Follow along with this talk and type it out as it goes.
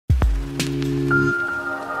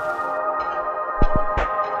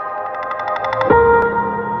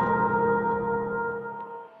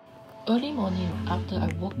after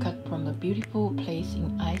I woke up from a beautiful place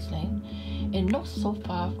in Iceland, and not so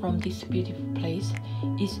far from this beautiful place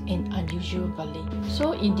is an unusual valley.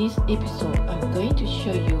 So in this episode, I'm going to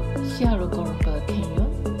show you Fjaorargljufur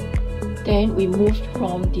Canyon. Then we moved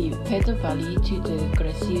from the Feather Valley to the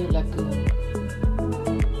Glacier Lagoon.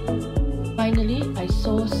 Finally, I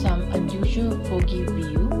saw some unusual foggy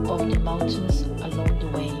view of the mountains along the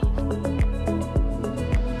way.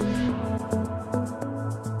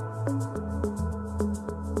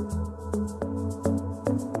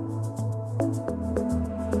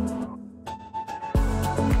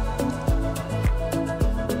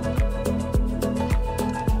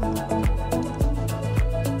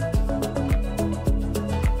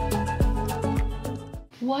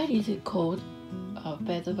 Why is it called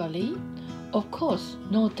Feather Valley? Of course,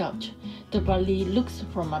 no doubt, the valley looks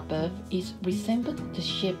from above is resembles the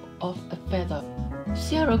shape of a feather.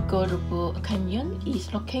 Fjaorargljufur Canyon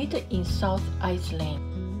is located in South Iceland.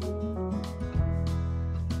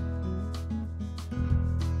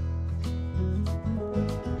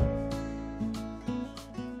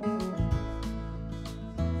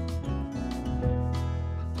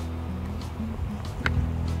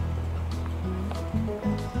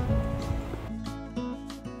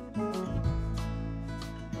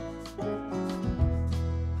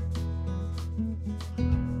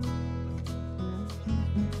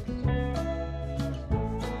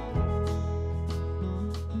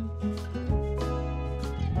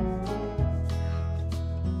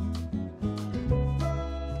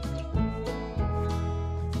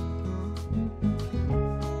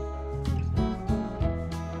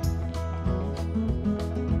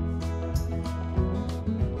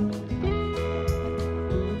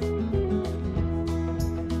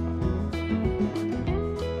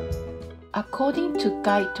 According to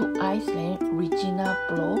Guide to Iceland Regina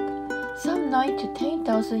blog, some 9,000 to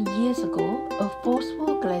 10,000 years ago, a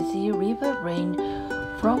forceful glacier river ran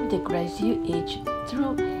from the glacier edge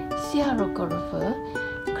through Fjaorargljufur,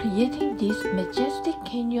 creating this majestic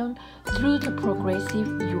canyon through the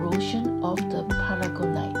progressive erosion of the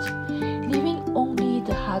paragonite, leaving only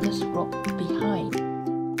the hardest rock behind.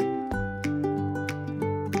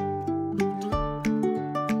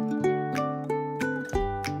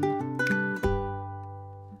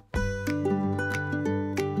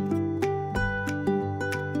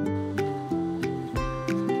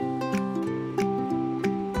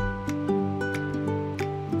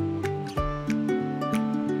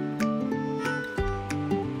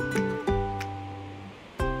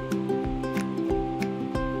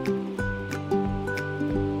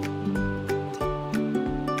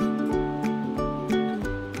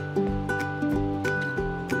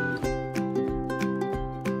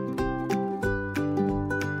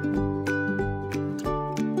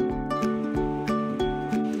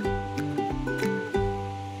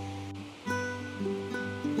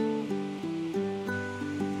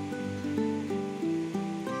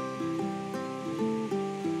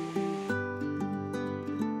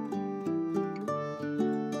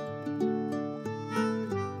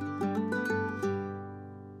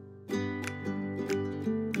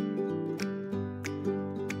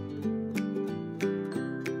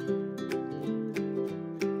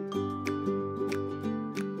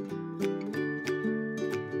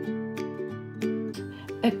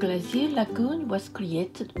 A glacier lagoon was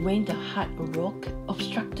created when the hard rock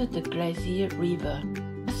obstructed the glacier river.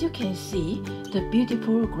 As you can see, the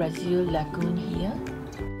beautiful glacier lagoon here.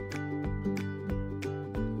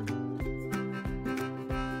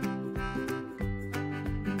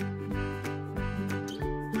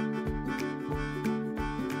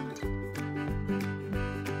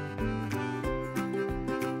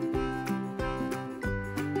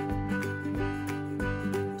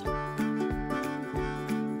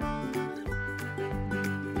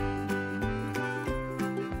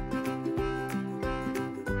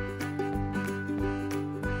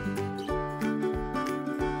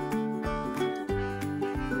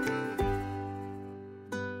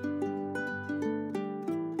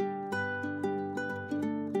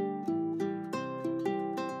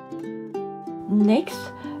 Next,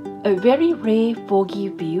 a very rare foggy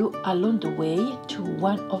view along the way to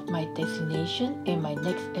one of my destinations and my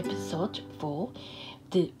next episode for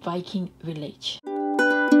the Viking village.